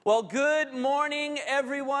Well, good morning,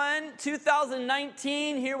 everyone.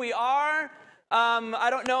 2019, here we are. I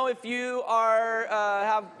don't know if you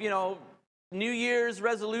have New Year's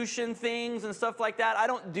resolution things and stuff like that. I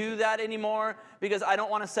don't do that anymore because I don't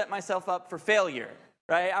want to set myself up for failure,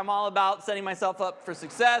 right? I'm all about setting myself up for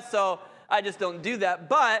success, so I just don't do that.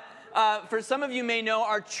 But for some of you may know,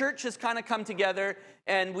 our church has kind of come together,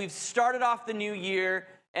 and we've started off the new year,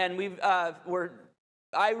 and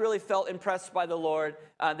I really felt impressed by the Lord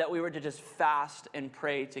that we were to just fast and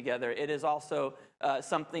pray together. It is also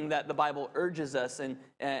something that the Bible urges us and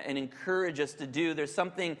encourages us to do.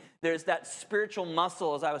 There's that spiritual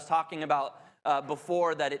muscle, as I was talking about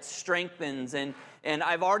before, that it strengthens. And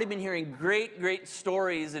I've already been hearing great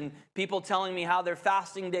stories and people telling me how their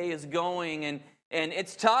fasting day is going. And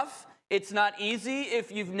it's tough. It's not easy.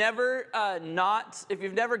 If you've never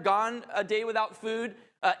gone a day without food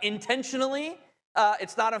intentionally,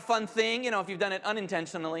 it's not a fun thing. If you've done it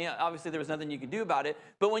unintentionally, obviously there was nothing you could do about it.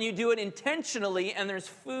 But when you do it intentionally and there's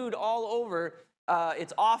food all over,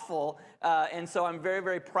 it's awful. And so I'm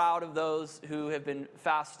very proud of those who have been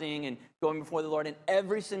fasting and going before the Lord. And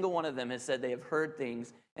every single one of them has said they have heard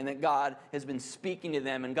things and that God has been speaking to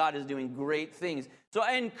them and God is doing great things. So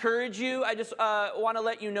I encourage you. I just want to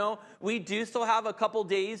let you know, we do still have a couple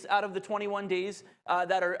days out of the 21 days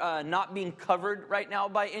that are not being covered right now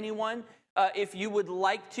by anyone. If you would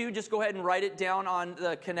like to, just go ahead and write it down on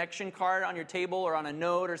the connection card on your table or on a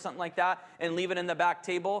note or something like that and leave it in the back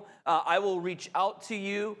table. I will reach out to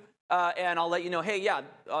you and I'll let you know, hey,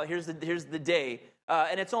 here's the day.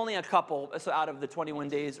 And it's only a couple out of the 21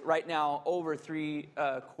 days. Right now, over 2/3,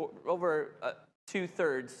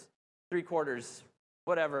 3/4,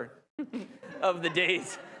 whatever, of the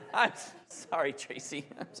days. I'm sorry, Tracy.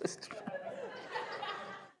 I'm just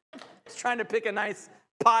trying to pick a nice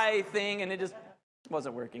pie thing, and it just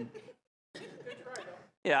wasn't working.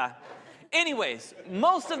 Yeah. Anyways,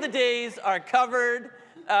 most of the days are covered,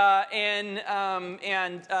 but there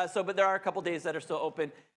are a couple days that are still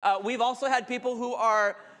open. We've also had people who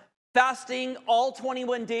are fasting all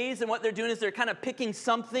 21 days, and what they're doing is they're kind of picking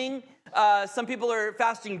something. Some people are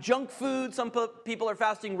fasting junk food. Some people are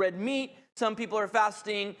fasting red meat. Some people are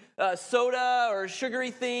fasting soda or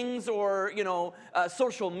sugary things or,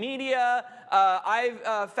 social media.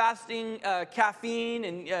 I'm fasting caffeine,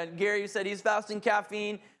 and Gary said he's fasting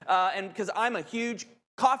caffeine. And because I'm a huge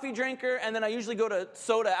coffee drinker, and then I usually go to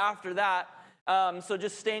soda after that. So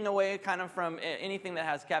just staying away kind of from anything that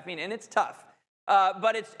has caffeine. And it's tough.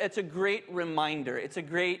 But it's a great reminder. It's a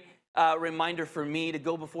great reminder for me to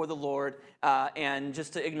go before the Lord and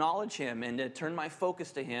just to acknowledge Him and to turn my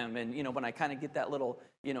focus to Him. And, when I kind of get that little,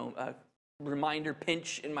 reminder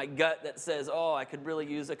pinch in my gut that says, I could really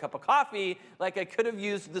use a cup of coffee like I could have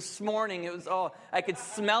used this morning. It was, I could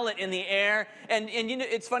smell it in the air. And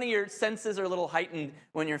it's funny, your senses are a little heightened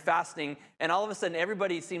when you're fasting. And all of a sudden,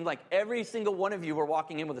 everybody seemed like every single one of you were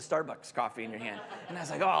walking in with a Starbucks coffee in your hand. And I was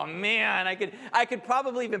like, oh, man, I could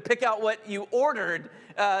probably even pick out what you ordered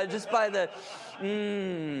just by the,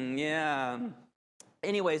 yeah.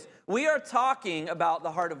 Anyways, we are talking about the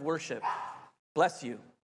heart of worship. Bless you.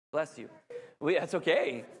 Bless you. That's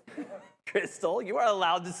okay. Crystal, you are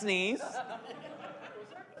allowed to sneeze.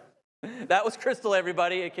 That was Crystal,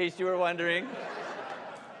 everybody, in case you were wondering.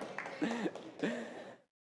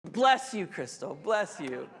 Bless you, Crystal. Bless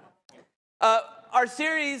you. Our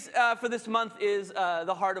series for this month is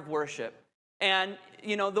The Heart of Worship. And,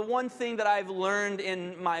 the one thing that I've learned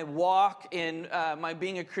in my walk, in my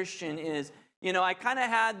being a Christian is, I kind of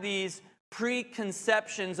had these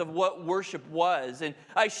preconceptions of what worship was. And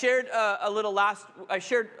I shared a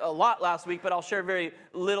lot last week, but I'll share very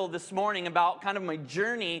little this morning about kind of my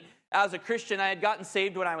journey as a Christian. I had gotten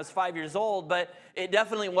saved when I was 5 years old, but it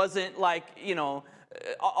definitely wasn't like,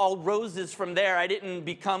 all roses from there. I didn't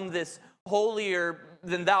become this holier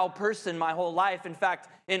than thou person my whole life. In fact,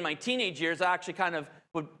 in my teenage years, I actually kind of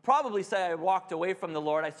would probably say I walked away from the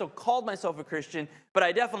Lord. I still called myself a Christian, but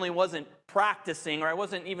I definitely wasn't practicing, or I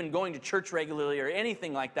wasn't even going to church regularly or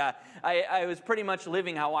anything like that. I was pretty much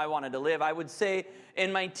living how I wanted to live. I would say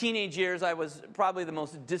in my teenage years, I was probably the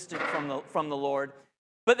most distant from the Lord.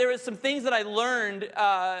 But there was some things that I learned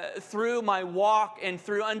through my walk and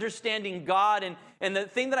through understanding God. And the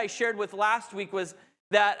thing that I shared with last week was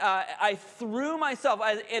that I threw myself,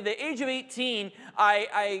 at the age of 18,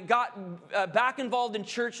 I got back involved in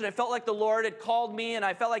church, and I felt like the Lord had called me, and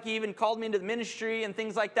I felt like He even called me into the ministry and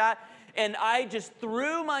things like that. And I just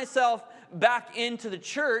threw myself back into the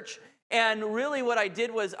church, and really what I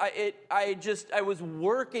did was I was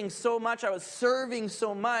working so much, I was serving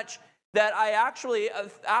so much, that I actually,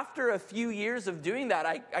 after a few years of doing that,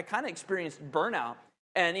 I kind of experienced burnout.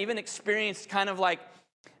 and even experienced kind of like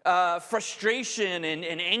frustration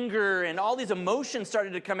and anger, and all these emotions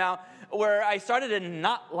started to come out, where I started to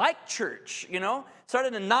not like church,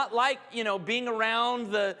 started to not like, being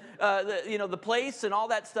around the place and all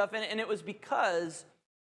that stuff. And it was because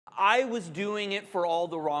I was doing it for all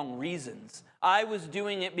the wrong reasons. I was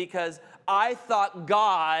doing it because I thought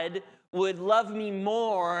God would love me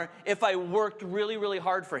more if I worked really, really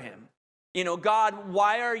hard for him. God,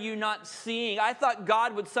 why are you not seeing? I thought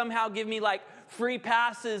God would somehow give me like free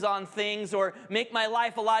passes on things, or make my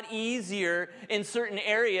life a lot easier in certain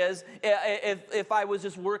areas if I was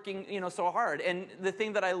just working, so hard. And the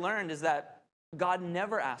thing that I learned is that God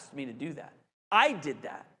never asked me to do that. I did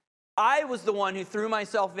that. I was the one who threw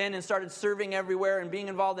myself in and started serving everywhere and being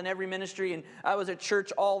involved in every ministry, and I was at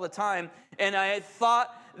church all the time. And I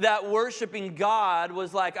thought that worshiping God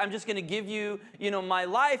was like, I'm just going to give you, my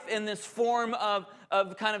life in this form of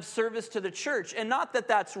kind of service to the church. And not that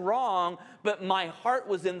that's wrong, but my heart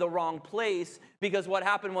was in the wrong place, because what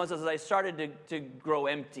happened was, as I started to grow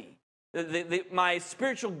empty, my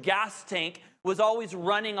spiritual gas tank was always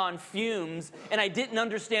running on fumes, and I didn't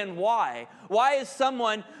understand why. Why is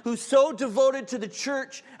someone who's so devoted to the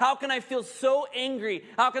church, how can I feel so angry?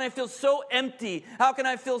 How can I feel so empty? How can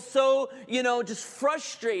I feel so, just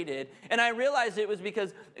frustrated? And I realized it was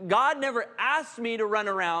because God never asked me to run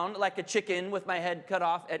around like a chicken with my head cut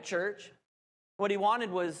off at church. What he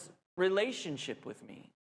wanted was relationship with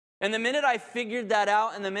me. And the minute I figured that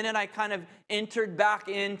out, and the minute I kind of entered back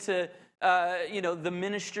into the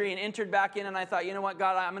ministry and entered back in, and I thought, what,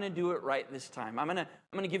 God, I'm going to do it right this time. I'm going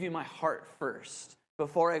to give you my heart first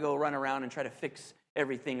before I go run around and try to fix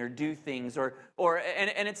everything or do things,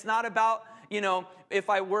 and it's not about,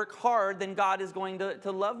 if I work hard, then God is going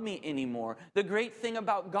to love me anymore. The great thing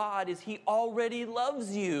about God is he already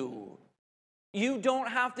loves you. You don't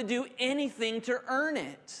have to do anything to earn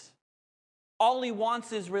it. All he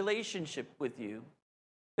wants is relationship with you.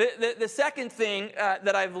 The second thing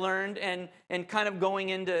that I've learned, and kind of going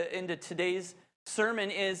into today's sermon,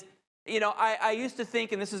 is, I used to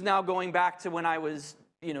think, and this is now going back to when I was,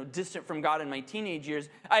 distant from God in my teenage years,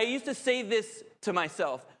 I used to say this to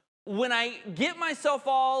myself: when I get myself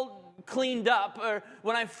all cleaned up, or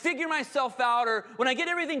when I figure myself out, or when I get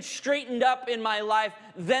everything straightened up in my life,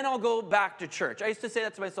 then I'll go back to church. I used to say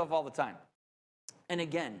that to myself all the time. And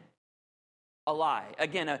again, a lie.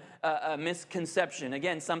 Again, a misconception.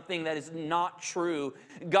 Again, something that is not true.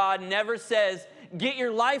 God never says, get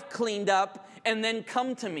your life cleaned up and then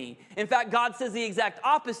come to me. In fact, God says the exact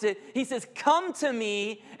opposite. He says, come to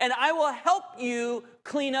me and I will help you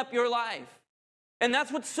clean up your life. And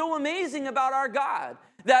that's what's so amazing about our God.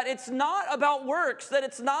 That it's not about works, that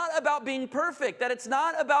it's not about being perfect, that it's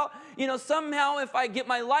not about, somehow if I get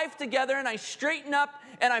my life together and I straighten up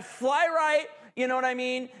and I fly right, you know what I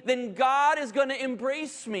mean? Then God is going to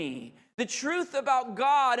embrace me. The truth about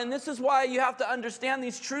God, and this is why you have to understand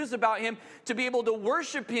these truths about him to be able to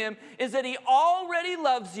worship him, is that he already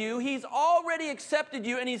loves you. He's already accepted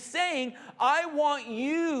you, and he's saying, I want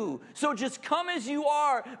you. So just come as you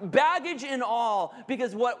are, baggage and all,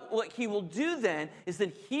 because what he will do then is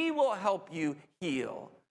that he will help you heal.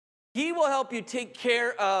 He will help you take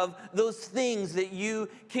care of those things that you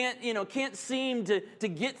can't seem to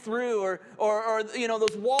get through, or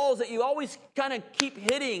those walls that you always kind of keep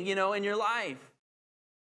hitting, in your life.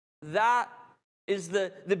 That is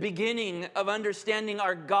the beginning of understanding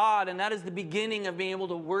our God, and that is the beginning of being able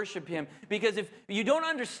to worship him. Because if you don't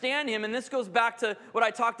understand him, and this goes back to what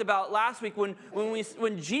I talked about last week,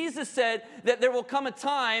 when Jesus said that there will come a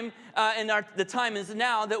time, the time is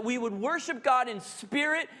now, that we would worship God in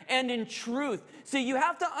spirit and in truth. See, you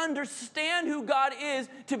have to understand who God is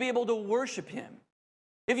to be able to worship him.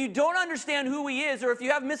 If you don't understand who he is, or if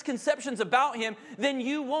you have misconceptions about him, then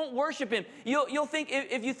you won't worship him. You'll think,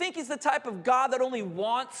 if you think he's the type of God that only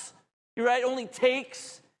wants, right, only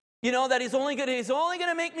takes, that he's only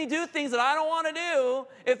gonna make me do things that I don't want to do.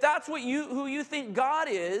 If that's who you think God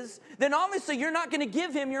is, then obviously you're not going to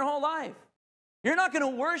give him your whole life. You're not going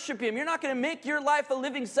to worship him. You're not going to make your life a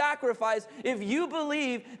living sacrifice if you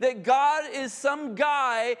believe that God is some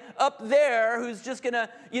guy up there who's just going to,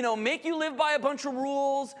 make you live by a bunch of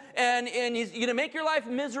rules, and he's going to make your life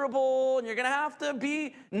miserable, and you're going to have to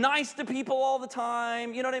be nice to people all the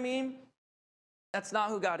time. You know what I mean? That's not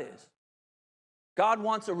who God is. God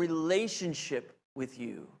wants a relationship with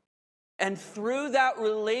you. And through that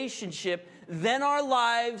relationship, then our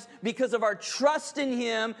lives, because of our trust in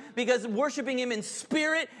him, because worshiping him in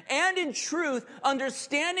spirit and in truth,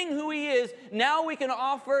 understanding who he is, now we can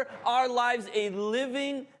offer our lives a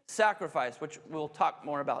living sacrifice, which we'll talk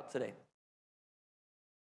more about today.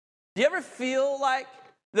 Do you ever feel like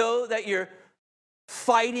though, that you're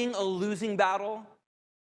fighting a losing battle?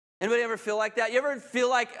 Anybody ever feel like that? You ever feel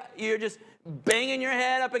like you're just banging your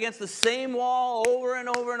head up against the same wall over and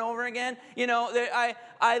over and over again? You know,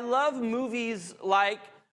 I love movies like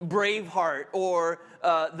Braveheart or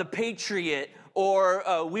The Patriot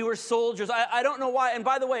or We Were Soldiers. I don't know why. And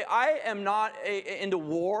by the way, I am not into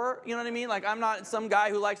war. You know what I mean? Like, I'm not some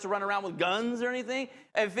guy who likes to run around with guns or anything.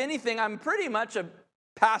 If anything, I'm pretty much a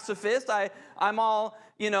pacifist. I'm all,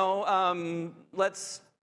 let's,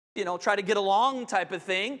 try to get along type of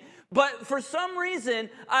thing. But for some reason,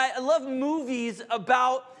 I love movies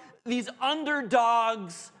about these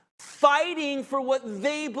underdogs fighting for what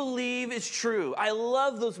they believe is true. I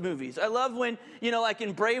love those movies. I love when, like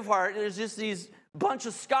in Braveheart, there's just these bunch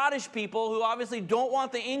of Scottish people who obviously don't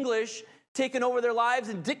want the English taking over their lives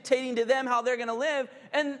and dictating to them how they're going to live,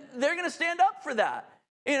 and they're going to stand up for that.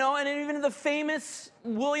 And even in the famous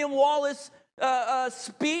William Wallace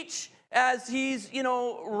speech, as he's,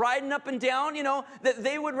 riding up and down, that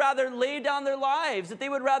they would rather lay down their lives, that they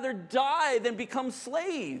would rather die than become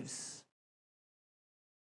slaves.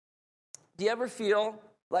 Do you ever feel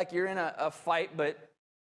like you're in a fight, but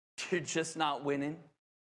you're just not winning?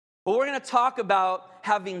 Well, we're going to talk about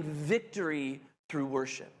having victory through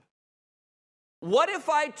worship. What if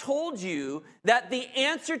I told you that the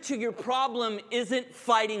answer to your problem isn't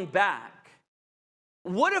fighting back?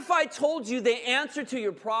 What if I told you the answer to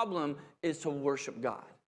your problem is to worship God?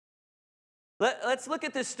 Let's look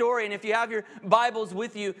at this story, and if you have your Bibles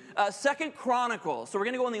with you, 2 Chronicles. So we're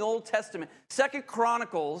going to go in the Old Testament. 2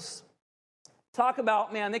 Chronicles, talk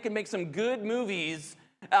about, man, they can make some good movies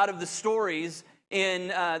out of the stories in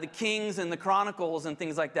the Kings and the Chronicles and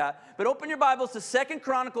things like that. But open your Bibles to 2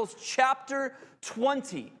 Chronicles chapter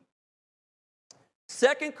 20.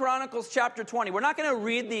 2 Chronicles chapter 20. We're not going to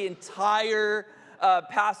read the entire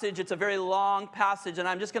passage. It's a very long passage, and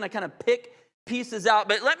I'm just going to kind of pick pieces out.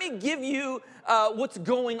 But let me give you what's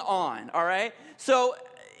going on, all right? So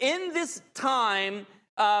in this time,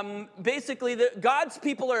 basically, God's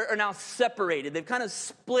people are now separated. They've kind of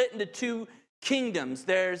split into two kingdoms.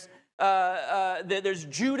 There's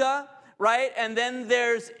Judah, right? And then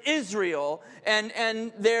there's Israel,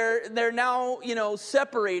 and they're now,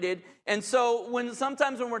 separated. And so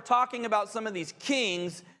sometimes when we're talking about some of these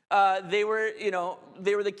kings, they were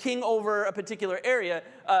the king over a particular area.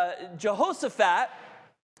 Jehoshaphat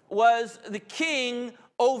was the king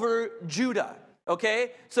over Judah.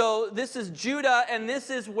 Okay, so this is Judah, and this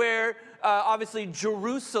is where obviously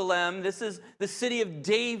Jerusalem. This is the city of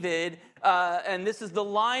David, and this is the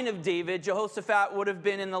line of David. Jehoshaphat would have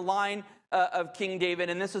been in the line of King David,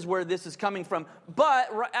 and this is where this is coming from. But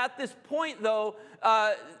at this point, though,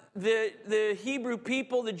 the Hebrew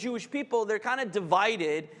people, the Jewish people, they're kind of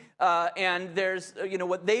divided. And there's,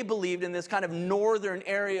 what they believed in this kind of northern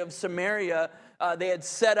area of Samaria. They had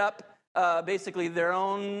set up basically their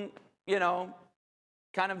own,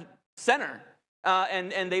 kind of center.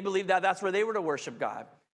 And they believed that that's where they were to worship God.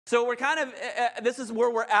 So we're kind of, this is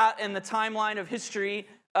where we're at in the timeline of history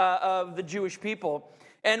of the Jewish people.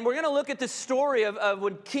 And we're going to look at the story of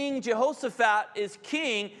when King Jehoshaphat is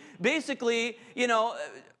king. Basically,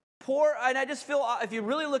 and I just feel, if you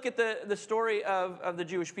really look at the story of the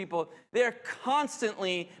Jewish people, they're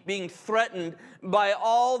constantly being threatened by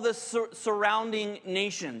all the surrounding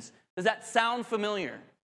nations. Does that sound familiar?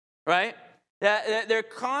 Right? They're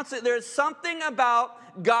constant. There's something about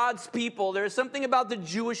God's people. There's something about the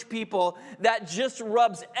Jewish people that just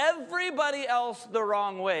rubs everybody else the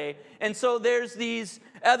wrong way. And so there's these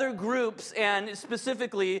other groups, and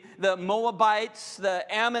specifically the Moabites, the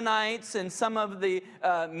Ammonites, and some of the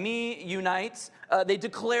Meunites. They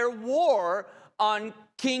declare war on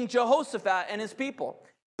King Jehoshaphat and his people.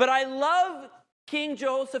 But I love King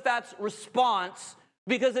Jehoshaphat's response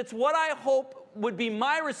because it's what I hope would be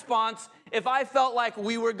my response if I felt like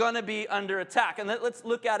we were going to be under attack. And let's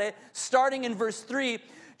look at it starting in verse 3.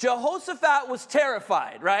 Jehoshaphat was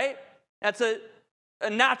terrified, right? That's a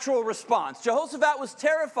natural response. Jehoshaphat was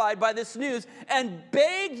terrified by this news and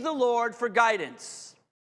begged the Lord for guidance.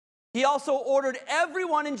 He also ordered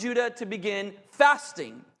everyone in Judah to begin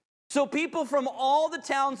fasting. So people from all the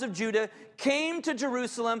towns of Judah came to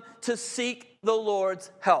Jerusalem to seek the Lord's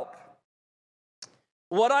help.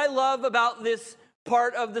 What I love about this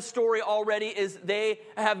part of the story already is they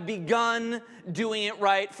have begun doing it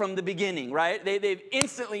right from the beginning, right? They've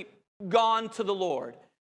instantly gone to the Lord.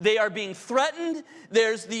 They are being threatened.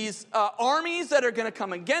 There's these armies that are going to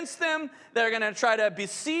come against them. They're going to try to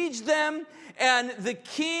besiege them. And the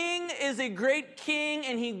king is a great king,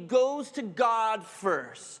 and he goes to God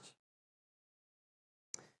first.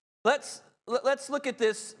 Let's let's look at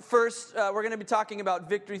this first. We're going to be talking about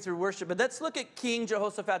victory through worship, but let's look at King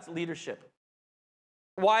Jehoshaphat's leadership.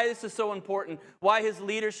 Why this is so important, why his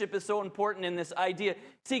leadership is so important in this idea.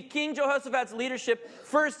 See, King Jehoshaphat's leadership,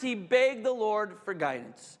 first he begged the Lord for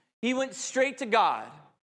guidance. He went straight to God.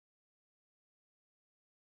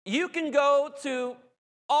 You can go to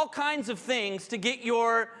all kinds of things to get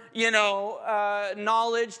your,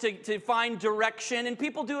 knowledge, to find direction. And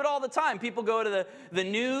people do it all the time. People go to the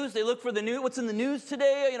news. They look for the news. What's in the news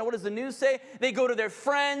today? What does the news say? They go to their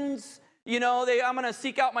friends. I'm going to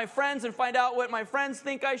seek out my friends and find out what my friends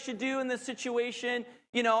think I should do in this situation.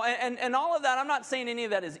 And all of that. I'm not saying any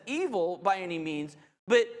of that is evil by any means.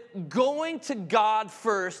 But going to God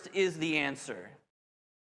first is the answer.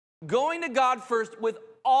 Going to God first with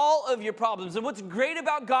all of your problems. And what's great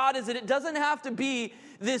about God is that it doesn't have to be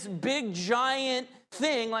this big giant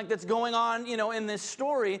thing like that's going on, in this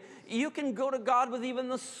story. You can go to God with even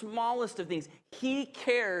the smallest of things. He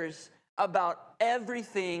cares about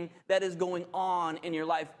everything that is going on in your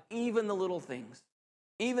life, even the little things.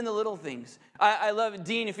 Even the little things. I love,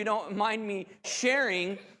 Dean, if you don't mind me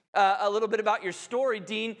sharing a little bit about your story.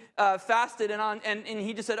 Dean fasted and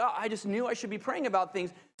he just said, I just knew I should be praying about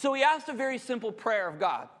things. So he asked a very simple prayer of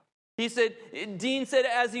God. Dean said,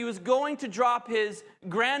 as he was going to drop his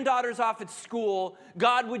granddaughters off at school,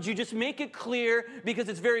 God, would you just make it clear, because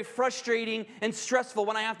it's very frustrating and stressful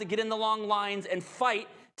when I have to get in the long lines and fight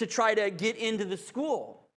to try to get into the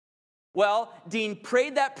school. Well, Dean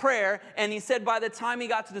prayed that prayer, and he said by the time he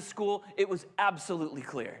got to the school, it was absolutely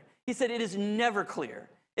clear. He said, it is never clear.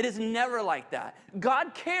 It is never like that.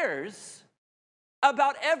 God cares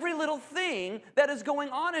about every little thing that is going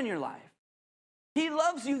on in your life. He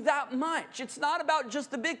loves you that much. It's not about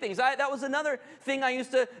just the big things. That was another thing I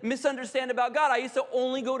used to misunderstand about God. I used to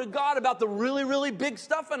only go to God about the really, really big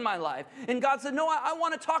stuff in my life. And God said, no, I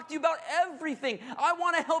want to talk to you about everything. I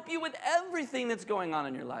want to help you with everything that's going on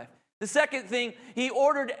in your life. The second thing, he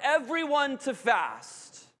ordered everyone to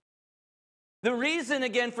fast. The reason,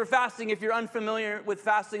 again, for fasting, if you're unfamiliar with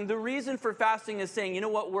fasting, the reason for fasting is saying, you know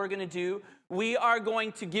what we're going to do? We are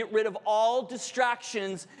going to get rid of all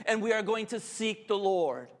distractions, and we are going to seek the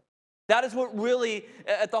Lord. That is what really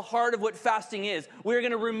at the heart of what fasting is. We're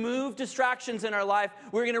going to remove distractions in our life.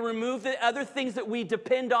 We're going to remove the other things that we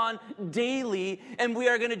depend on daily, and we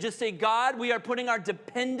are going to just say, God, we are putting our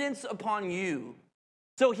dependence upon you.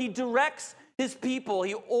 So he directs his people.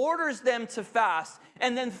 He orders them to fast.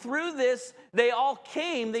 And then through this, they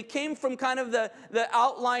came from kind of the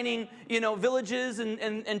outlining, villages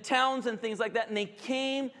and towns and things like that. And they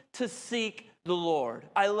came to seek the Lord.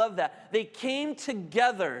 I love that. They came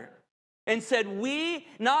together and said, we,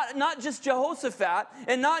 not just Jehoshaphat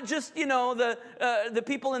and not just, the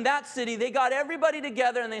people in that city. They got everybody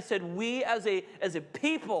together and they said, we as a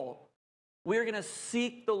people, we're going to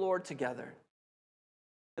seek the Lord together.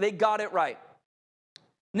 They got it right.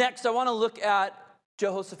 Next, I want to look at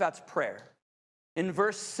Jehoshaphat's prayer in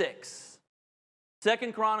verse 6.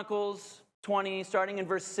 2 Chronicles 20, starting in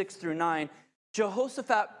verse 6 through 9.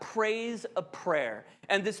 Jehoshaphat prays a prayer.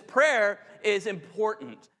 And this prayer is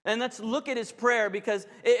important. And let's look at his prayer, because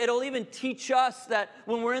it'll even teach us that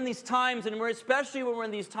when we're in these times, and especially when we're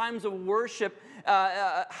in these times of worship,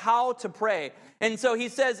 how to pray. And so he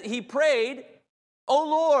says, he prayed, "O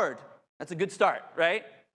Lord." That's a good start, right?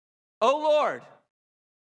 "O Lord,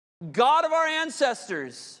 God of our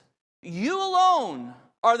ancestors, you alone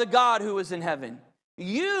are the God who is in heaven.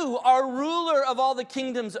 You are ruler of all the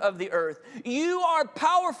kingdoms of the earth. You are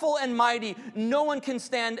powerful and mighty. No one can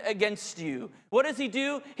stand against you." What does he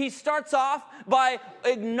do? He starts off by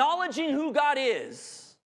acknowledging who God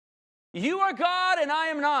is. You are God and I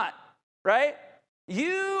am not, right?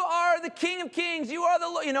 You are the King of Kings. You are the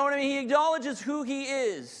Lord. You know what I mean? He acknowledges who he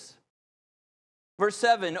is. Verse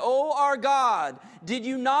 7, "O our God, did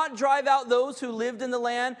you not drive out those who lived in the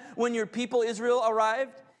land when your people Israel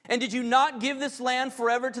arrived? And did you not give this land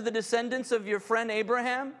forever to the descendants of your friend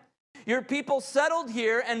Abraham? Your people settled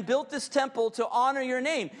here and built this temple to honor your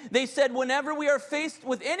name. They said, whenever we are faced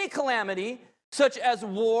with any calamity, such as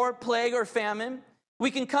war, plague, or famine,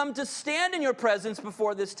 we can come to stand in your presence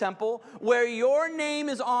before this temple where your name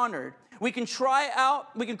is honored. We can cry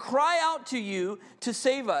out to you to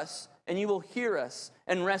save us, and you will hear us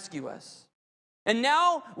and rescue us. And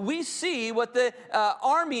now we see what the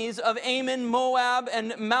armies of Ammon, Moab,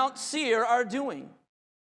 and Mount Seir are doing.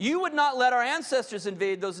 You would not let our ancestors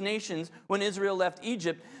invade those nations when Israel left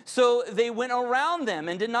Egypt, so they went around them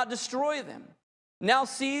and did not destroy them. Now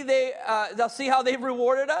see they'll see how they've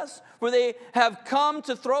rewarded us, for they have come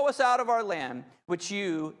to throw us out of our land, which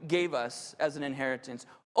you gave us as an inheritance.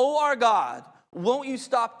 O our God, Won't you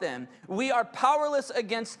stop them? We are powerless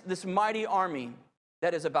against this mighty army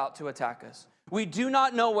that is about to attack us. We do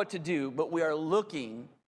not know what to do, but we are looking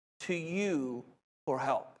to you for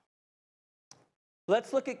help.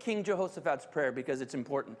 Let's look at King Jehoshaphat's prayer because it's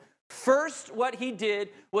important. First, what he did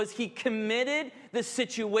was he committed the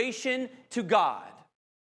situation to God.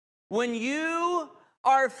 When you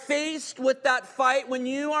are faced with that fight, when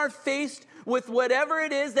you are faced with whatever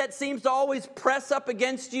it is that seems to always press up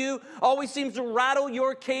against you, always seems to rattle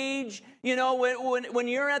your cage, when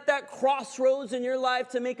you're at that crossroads in your life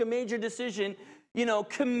to make a major decision,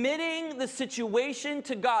 committing the situation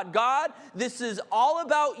to God. God, this is all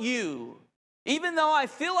about you. Even though I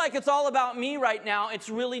feel like it's all about me right now, it's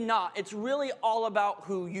really not. It's really all about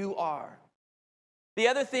who you are. The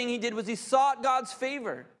other thing he did was he sought God's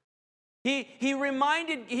favor. By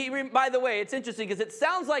the way, it's interesting because it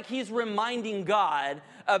sounds like he's reminding God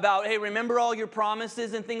about, hey, remember all your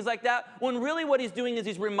promises and things like that, when really what he's doing is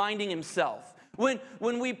he's reminding himself. When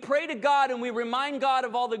we pray to God and we remind God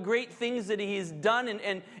of all the great things that he's done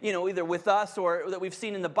and either with us or that we've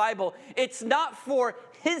seen in the Bible, it's not for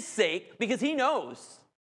his sake because he knows.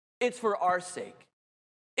 It's for our sake.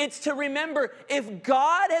 It's to remember, if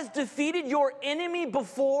God has defeated your enemy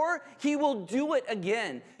before, he will do it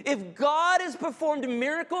again. If God has performed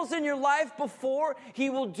miracles in your life before, he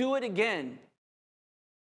will do it again.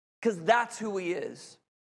 Because that's who he is.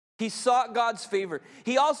 He sought God's favor.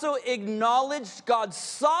 He also acknowledged God's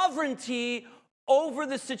sovereignty over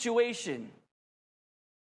the situation.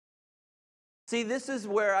 See, this is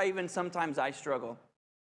where sometimes I struggle,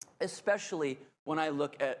 especially when I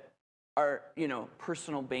look at our,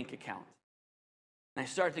 personal bank account. And I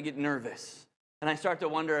start to get nervous. And I start to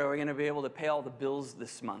wonder, are we going to be able to pay all the bills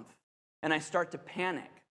this month? And I start to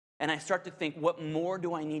panic. And I start to think, what more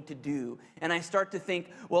do I need to do? And I start to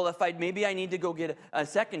think, well, maybe I need to go get a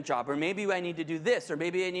second job, or maybe I need to do this, or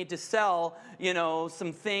maybe I need to sell,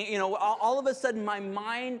 something. All of a sudden my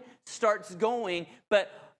mind starts going,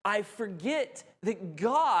 but I forget that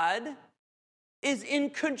God is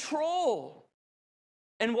in control.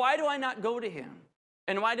 And why do I not go to him?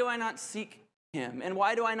 And why do I not seek him? And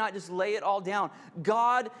why do I not just lay it all down?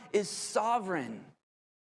 God is sovereign.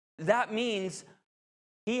 That means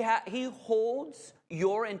he holds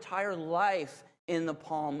your entire life in the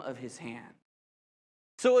palm of his hand.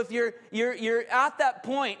 So if you're at that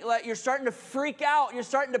point, like you're starting to freak out, you're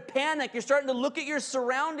starting to panic, you're starting to look at your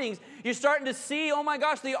surroundings, you're starting to see, oh my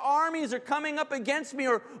gosh, the armies are coming up against me,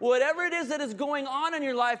 or whatever it is that is going on in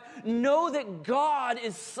your life, know that God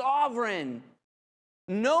is sovereign.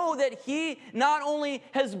 Know that he not only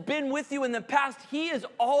has been with you in the past, he is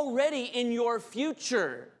already in your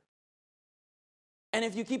future. And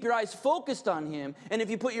if you keep your eyes focused on him, and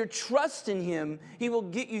if you put your trust in him, he will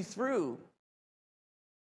get you through.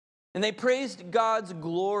 And they praised God's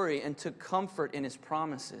glory and took comfort in his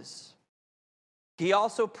promises. He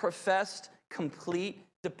also professed complete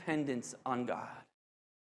dependence on God.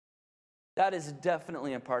 That is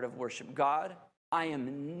definitely a part of worship. God, I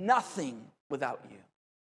am nothing without you.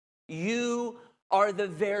 You are the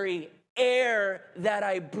very air that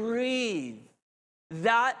I breathe.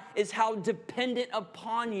 That is how dependent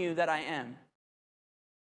upon you that I am.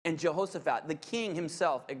 And Jehoshaphat, the king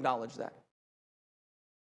himself, acknowledged that.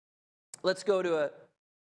 Let's go to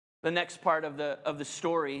the next part of the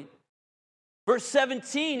story. Verse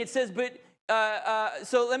 17, it says,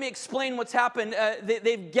 so let me explain what's happened.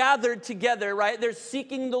 They've gathered together, right? They're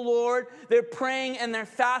seeking the Lord, they're praying, and they're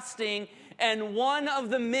fasting. And one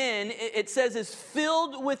of the men, it says, is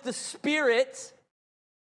filled with the Spirit.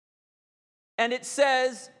 And it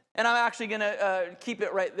says, and I'm actually going to keep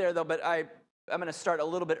it right there, though, but I'm going to start a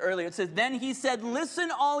little bit earlier. It says, then he said, listen,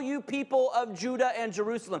 all you people of Judah and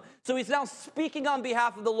Jerusalem. So he's now speaking on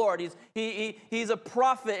behalf of the Lord. He's a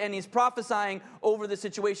prophet, and he's prophesying over the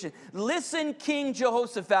situation. Listen, King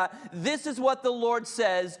Jehoshaphat, this is what the Lord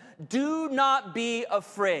says. Do not be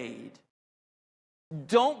afraid.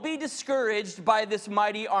 Don't be discouraged by this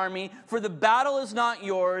mighty army, for the battle is not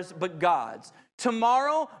yours, but God's.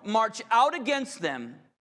 Tomorrow, march out against them.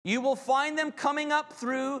 You will find them coming up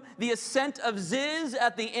through the ascent of Ziz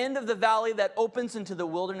at the end of the valley that opens into the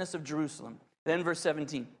wilderness of Jerusalem. Then verse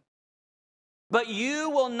 17. But you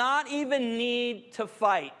will not even need to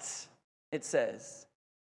fight, it says.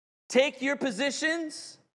 Take your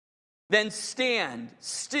positions, then stand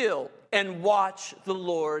still and watch the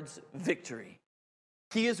Lord's victory.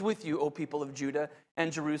 He is with you, O people of Judah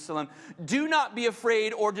and Jerusalem. Do not be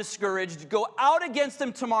afraid or discouraged. Go out against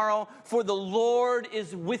them tomorrow, for the Lord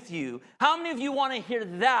is with you. How many of you want to hear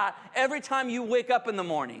that every time you wake up in the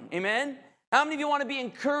morning? Amen? How many of you want to be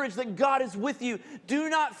encouraged that God is with you? Do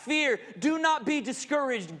not fear. Do not be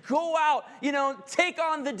discouraged. Go out, take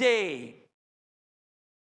on the day.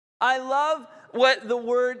 I love what the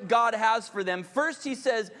word God has for them. First, he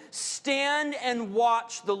says, stand and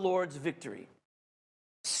watch the Lord's victory.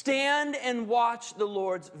 Stand and watch the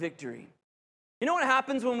Lord's victory. You know what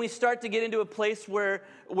happens when we start to get into a place where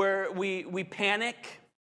we panic,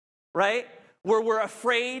 right? Where we're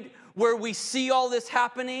afraid, where we see all this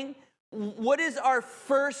happening? What is our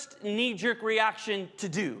first knee-jerk reaction to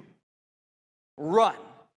do? Run,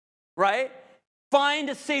 right? Find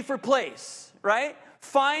a safer place, right?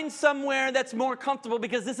 Find somewhere that's more comfortable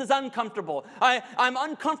because this is uncomfortable. I'm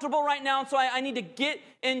uncomfortable right now, so I need to get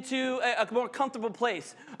into a more comfortable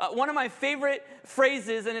place. One of my favorite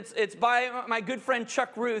phrases, and it's by my good friend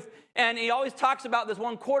Chuck Ruth, and he always talks about this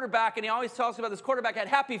one quarterback, and he always talks about this quarterback had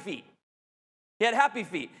happy feet. He had happy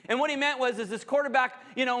feet. And what he meant was this quarterback,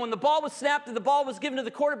 when the ball was snapped and the ball was given to the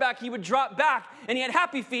quarterback, he would drop back, and he had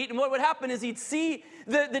happy feet. And what would happen is he'd see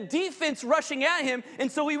the defense rushing at him,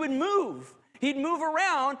 and so he would move. He'd move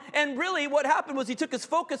around, and really what happened was he took his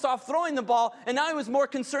focus off throwing the ball, and now he was more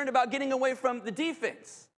concerned about getting away from the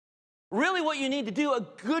defense. Really what you need to do, a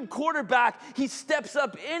good quarterback, he steps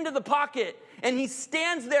up into the pocket, and he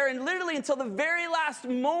stands there, and literally until the very last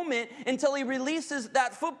moment, until he releases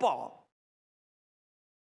that football.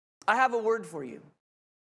 I have a word for you.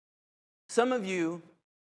 Some of you,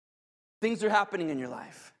 things are happening in your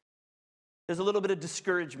life. There's a little bit of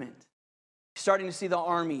discouragement. You're starting to see the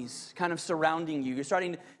armies kind of surrounding you. You're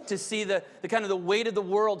starting to see the kind of the weight of the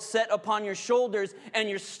world set upon your shoulders, and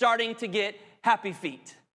you're starting to get happy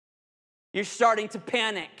feet. You're starting to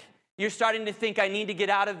panic. You're starting to think, I need to get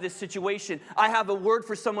out of this situation. I have a word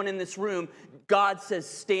for someone in this room. God says,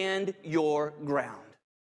 stand your ground.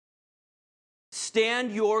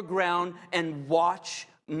 Stand your ground and watch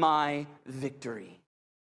my victory.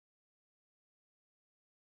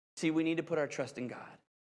 See, we need to put our trust in God,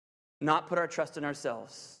 not put our trust in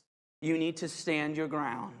ourselves. You need to stand your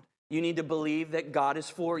ground. You need to believe that God is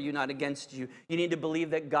for you, not against you. You need to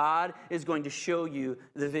believe that God is going to show you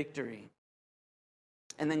the victory.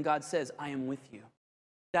 And then God says, I am with you.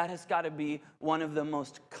 That has got to be one of the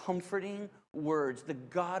most comforting words. The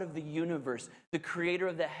God of the universe, the creator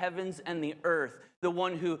of the heavens and the earth, the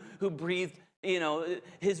one who breathed,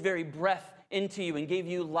 his very breath into you and gave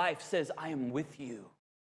you life, says, I am with you.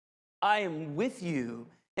 I am with you.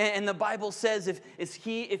 And the Bible says, if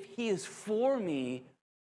he is for me,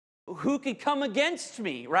 who could come against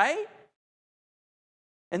me, right?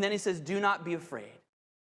 And then he says, do not be afraid.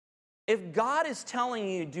 If God is telling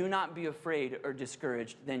you, do not be afraid or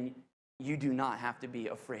discouraged, then you do not have to be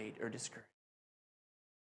afraid or discouraged.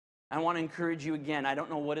 I want to encourage you again. I don't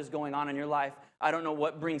know what is going on in your life. I don't know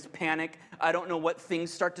what brings panic. I don't know what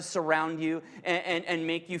things start to surround you and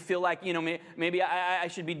make you feel like, maybe I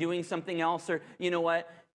should be doing something else, or you know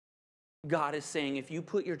what? God is saying, if you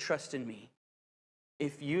put your trust in me,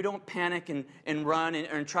 if you don't panic and run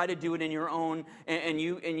and try to do it in your own, and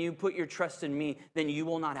you put your trust in me, then you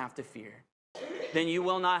will not have to fear. Then you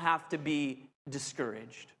will not have to be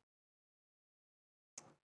discouraged.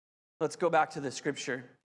 Let's go back to the scripture,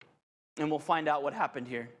 and we'll find out what happened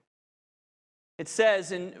here. It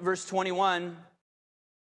says in verse 21,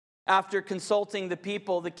 after consulting the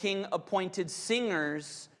people, the king appointed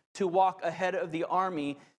singers to walk ahead of the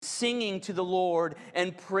army, singing to the Lord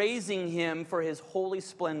and praising him for his holy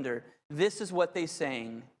splendor. This is what they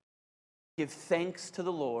sang. Give thanks to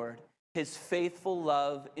the Lord. His faithful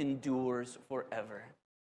love endures forever.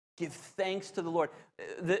 Give thanks to the Lord.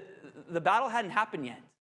 The battle hadn't happened yet.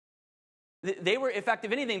 They were, in fact,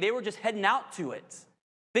 if anything, they were just heading out to it.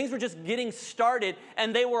 Things were just getting started,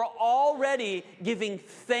 and they were already giving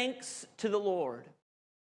thanks to the Lord.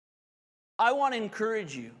 I want to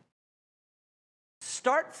encourage you.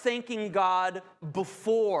 Start thanking God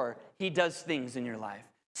before he does things in your life.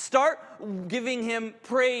 Start giving him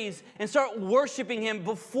praise and start worshiping him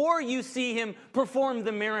before you see him perform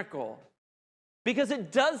the miracle. Because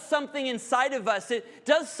it does something inside of us. It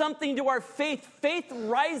does something to our faith. Faith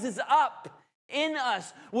rises up in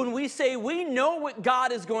us when we say we know what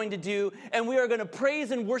God is going to do, and we are going to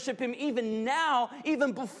praise and worship him even now,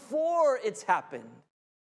 even before it's happened.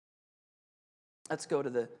 Let's go to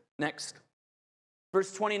the next.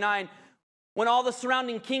 Verse 29, when all the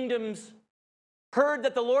surrounding kingdoms heard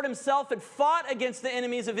that the Lord himself had fought against the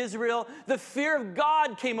enemies of Israel, the fear of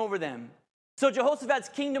God came over them. So Jehoshaphat's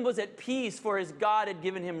kingdom was at peace, for his God had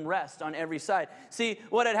given him rest on every side. See,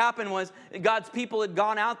 what had happened was God's people had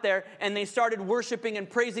gone out there and they started worshiping and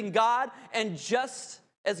praising God, and just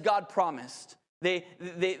as God promised,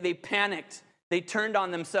 they panicked. They turned on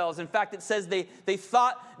themselves. In fact, it says they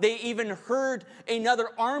thought they even heard another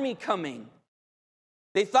army coming.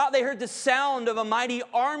 They thought they heard the sound of a mighty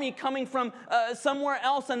army coming from somewhere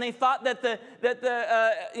else, and they thought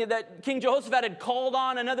that King Jehoshaphat had called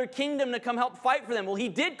on another kingdom to come help fight for them. Well, he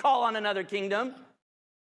did call on another kingdom.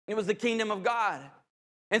 It was the kingdom of God.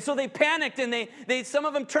 And so they panicked, and they some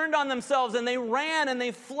of them turned on themselves, and they ran and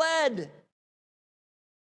they fled.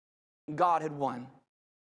 God had won.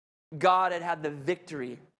 God had the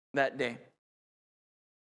victory that day.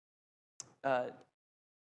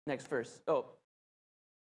 Next verse.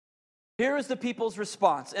 Here is the people's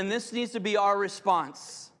response, and this needs to be our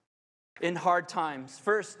response in hard times.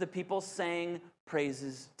 First, the people sang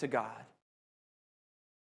praises to God.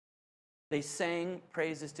 They sang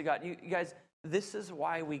praises to God. You guys, this is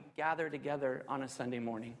why we gather together on a Sunday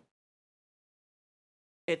morning.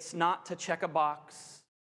 It's not to check a box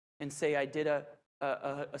and say, I did a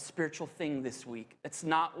spiritual thing this week. That's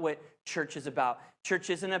not what church is about.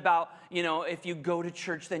 Church isn't about, if you go to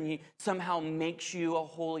church, then you somehow makes you a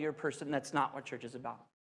holier person. That's not what church is about.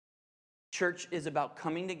 Church is about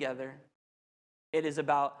coming together. It is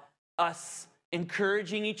about us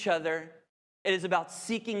encouraging each other. It is about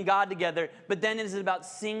seeking God together, but then it is about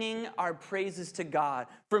singing our praises to God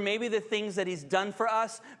for maybe the things that he's done for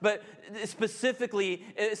us, but specifically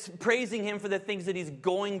it's praising him for the things that he's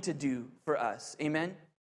going to do for us. Amen?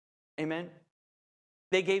 Amen?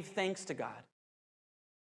 They gave thanks to God.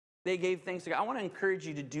 They gave thanks to God. I want to encourage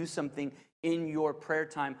you to do something in your prayer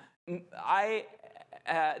time.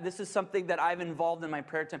 This is something that I've involved in my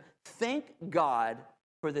prayer time. Thank God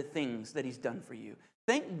for the things that he's done for you.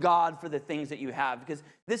 Thank God for the things that you have, because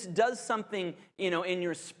this does something, in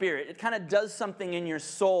your spirit. It kind of does something in your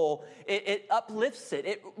soul. It uplifts it.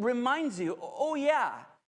 It reminds you, oh yeah,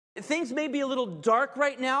 things may be a little dark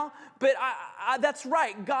right now, but that's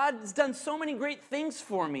right. God's done so many great things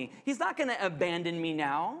for me. He's not going to abandon me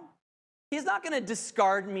now. He's not going to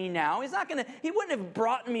discard me now. He wouldn't have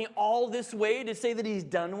brought me all this way to say that he's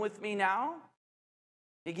done with me now.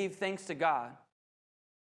 They gave thanks to God.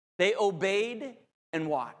 They obeyed and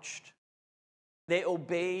watched. They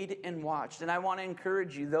obeyed and watched. And I want to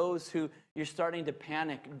encourage you, those who you're starting to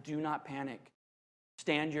panic, do not panic.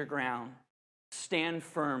 Stand your ground. Stand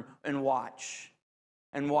firm and watch.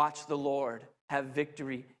 And watch the Lord have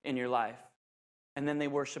victory in your life. And then they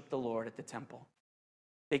worshiped the Lord at the temple.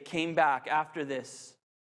 They came back after this.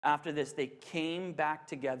 After this, they came back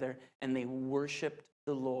together and they worshiped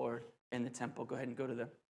the Lord in the temple. Go ahead and go to the...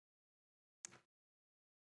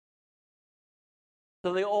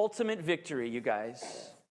 So the ultimate victory, you guys,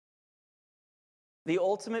 the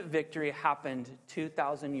ultimate victory happened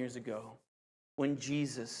 2,000 years ago when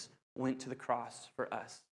Jesus went to the cross for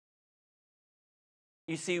us.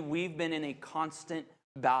 You see, we've been in a constant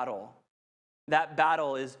battle. That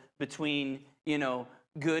battle is between,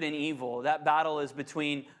 good and evil. That battle is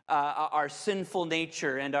between our sinful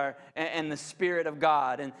nature and the Spirit of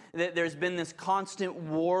God. And there's been this constant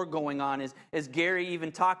war going on, as Gary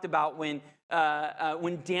even talked about when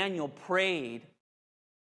Daniel prayed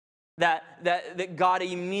that God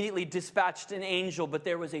immediately dispatched an angel, but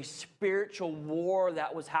there was a spiritual war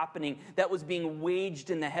that was happening, that was being waged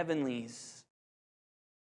in the heavenlies.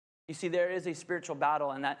 You see, there is a spiritual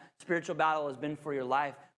battle, and that spiritual battle has been for your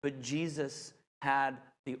life, but Jesus had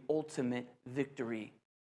the ultimate victory.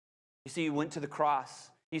 You see, he went to the cross.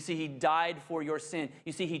 You see, he died for your sin.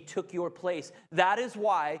 You see, he took your place. That is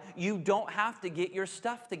why you don't have to get your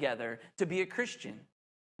stuff together to be a Christian.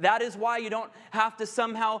 That is why you don't have to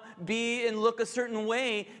somehow be and look a certain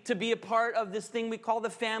way to be a part of this thing we call the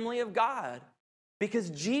family of God.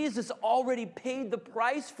 Because Jesus already paid the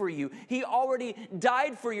price for you. He already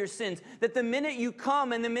died for your sins. That the minute you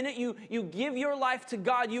come and the minute you give your life to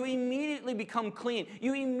God, you immediately become clean.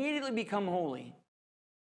 You immediately become holy.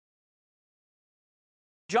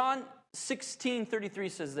 John 16:33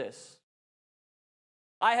 says this.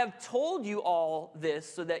 I have told you all this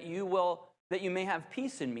so that you may have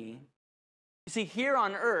peace in me. You see, here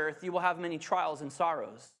on earth you will have many trials and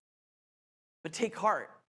sorrows. But take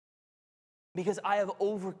heart, because I have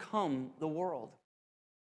overcome the world.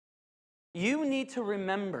 You need to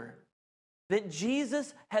remember that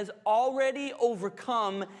Jesus has already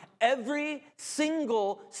overcome every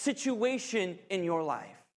single situation in your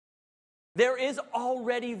life. There is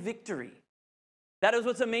already victory. That is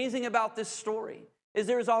what's amazing about this story, is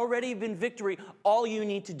there has already been victory. All you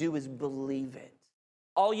need to do is believe it.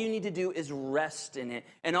 All you need to do is rest in it.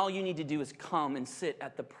 And all you need to do is come and sit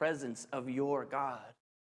at the presence of your God.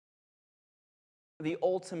 The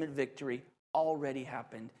ultimate victory already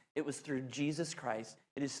happened. It was through Jesus Christ.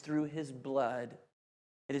 It is through his blood.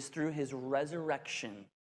 It is through his resurrection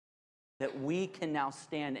that we can now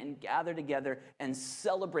stand and gather together and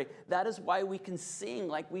celebrate. That is why we can sing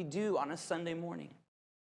like we do on a Sunday morning.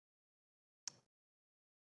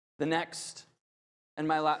 The next, and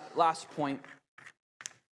my last point,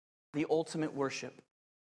 the ultimate worship.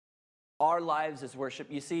 Our lives is worship.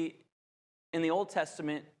 You see, in the Old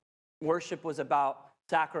Testament, worship was about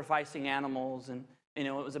sacrificing animals, and it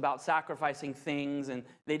was about sacrificing things, and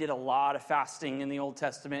they did a lot of fasting in the Old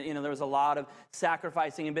Testament. There was a lot of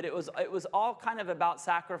sacrificing, but it was all kind of about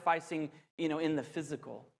sacrificing, in the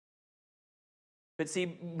physical. But see,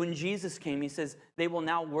 when Jesus came, he says, they will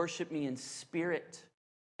now worship me in spirit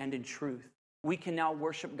and in truth. We can now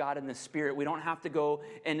worship God in the Spirit. We don't have to go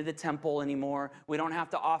into the temple anymore. We don't have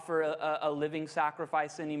to offer a living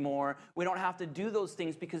sacrifice anymore. We don't have to do those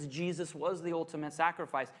things because Jesus was the ultimate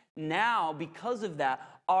sacrifice. Now, because of that,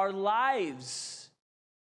 our lives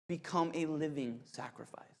become a living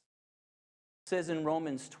sacrifice. It says in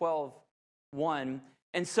Romans 12:1,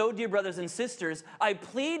 and so, dear brothers and sisters, I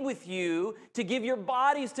plead with you to give your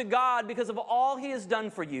bodies to God because of all he has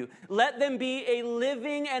done for you. Let them be a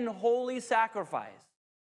living and holy sacrifice,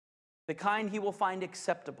 the kind he will find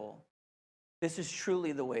acceptable. This is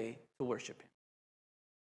truly the way to worship him.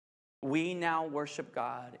 We now worship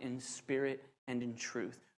God in spirit and in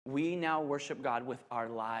truth. We now worship God with our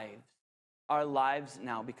lives. Our lives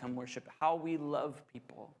now become worship. How we love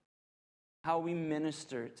people, how we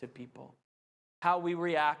minister to people, how we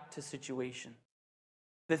react to situations,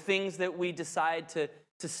 the things that we decide to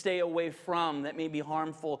stay away from that may be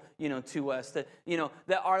harmful, to us, that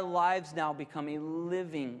our lives now become a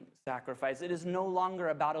living sacrifice. It is no longer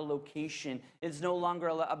about a location. It's no longer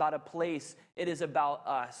about a place. It is about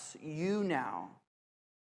us. You now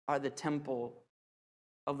are the temple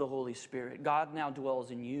of the Holy Spirit. God now dwells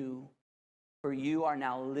in you, for you are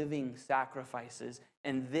now living sacrifices,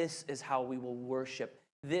 and this is how we will worship.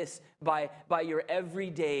 This by your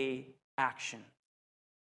everyday action.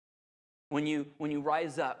 When you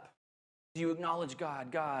rise up, do you acknowledge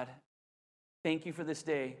God? God, thank you for this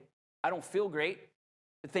day. I don't feel great,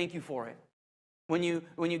 but thank you for it. When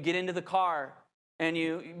you get into the car and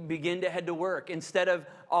you begin to head to work, instead of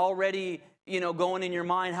already going in your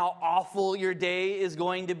mind how awful your day is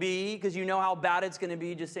going to be because you know how bad it's going to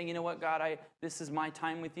be, just saying, you know what, God, this is my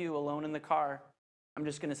time with you alone in the car. I'm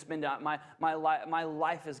just going to spend out my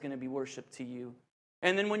life is going to be worship to you.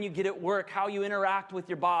 And then when you get at work, how you interact with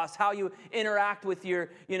your boss, how you interact with your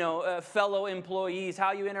fellow employees,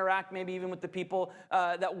 how you interact maybe even with the people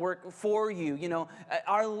that work for you.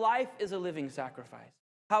 Our life is a living sacrifice.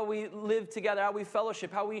 How we live together, how we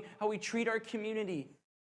fellowship, how we treat our community,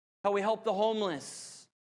 how we help the homeless,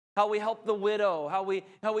 how we help the widow, how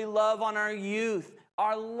we love on our youth.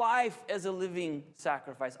 Our life is a living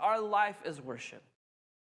sacrifice. Our life is worship.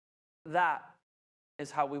 That is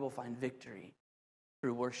how we will find victory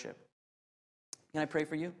through worship. Can I pray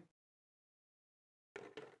for you?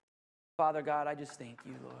 Father God, I just thank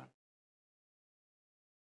you, Lord.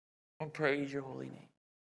 I praise your holy name.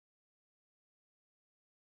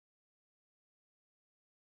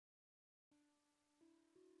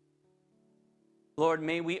 Lord,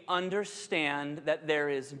 may we understand that there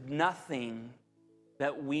is nothing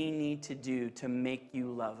that we need to do to make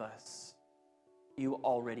you love us. You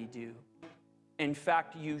already do. In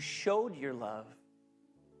fact, you showed your love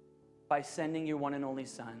by sending your one and only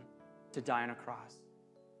Son to die on a cross.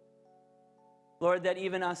 Lord, that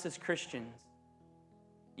even us as Christians,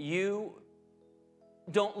 you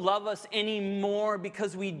don't love us anymore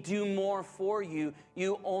because we do more for you.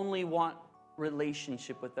 You only want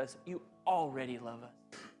relationship with us. You already love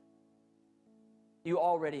us. You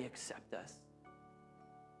already accept us.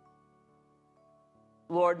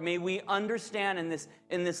 Lord, may we understand in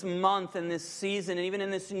this month, in this season, and even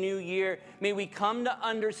in this new year, may we come to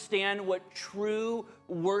understand what true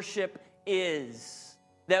worship is.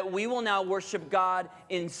 That we will now worship God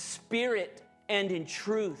in spirit and in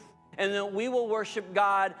truth. And that we will worship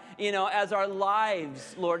God, as our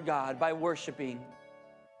lives, Lord God, by worshiping.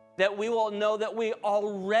 That we will know that we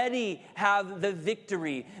already have the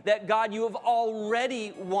victory. That, God, you have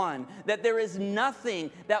already won. That there is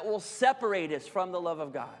nothing that will separate us from the love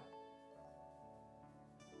of God.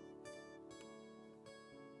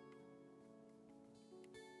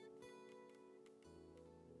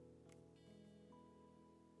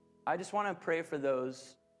 I just want to pray for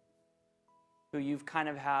those who you've kind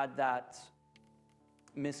of had that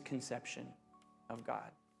misconception of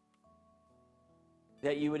God.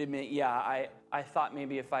 That you would admit, I thought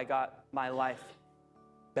maybe if I got my life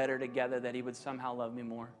better together that he would somehow love me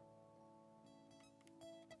more.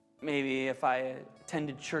 maybe if I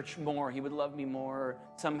attended church more, he would love me more, or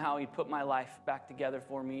somehow he'd put my life back together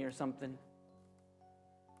for me or something.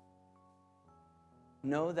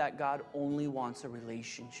 Know that God only wants a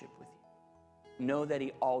relationship with you. Know that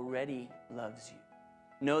he already loves you.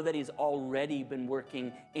 Know that he's already been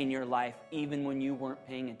working in your life even when you weren't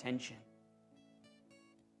paying attention.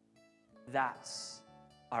 That's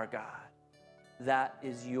our God. That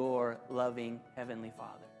is your loving Heavenly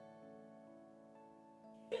Father.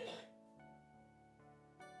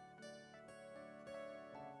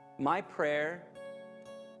 My prayer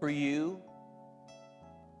for you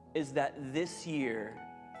is that this year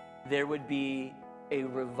there would be a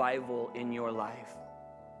revival in your life.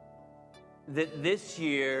 That this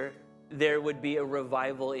year there would be a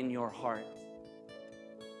revival in your heart.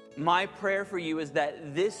 My prayer for you is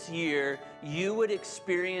that this year you would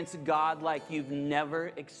experience God like you've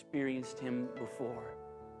never experienced him before.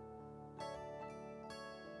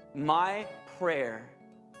 My prayer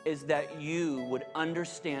is that you would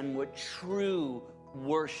understand what true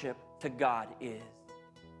worship to God is.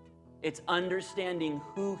 It's understanding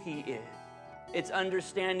who he is. It's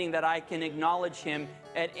understanding that I can acknowledge him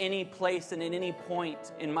at any place and at any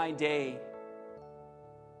point in my day.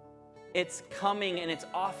 It's coming and it's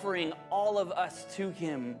offering all of us to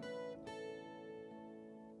him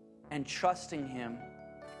and trusting him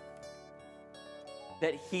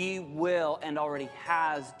that he will and already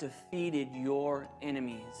has defeated your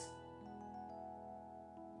enemies.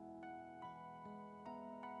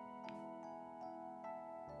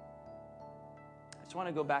 I just want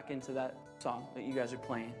to go back into that song that you guys are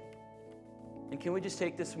playing. And can we just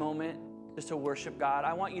take this moment just to worship God?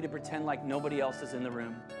 I want you to pretend like nobody else is in the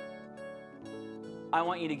room. I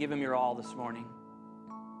want you to give him your all this morning.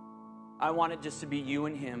 I want it just to be you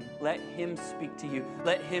and him. Let him speak to you.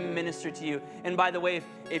 Let him minister to you. And by the way,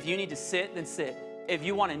 if you need to sit, then sit. If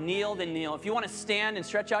you want to kneel, then kneel. If you want to stand and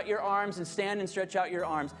stretch out your arms, and stand and stretch out your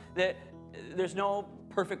arms. There's no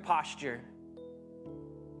perfect posture.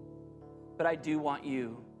 But I do want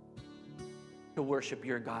you to worship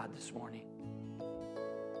your God this morning.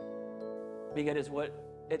 Because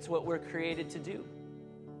it's what we're created to do.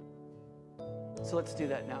 So let's do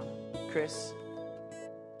that now. Chris.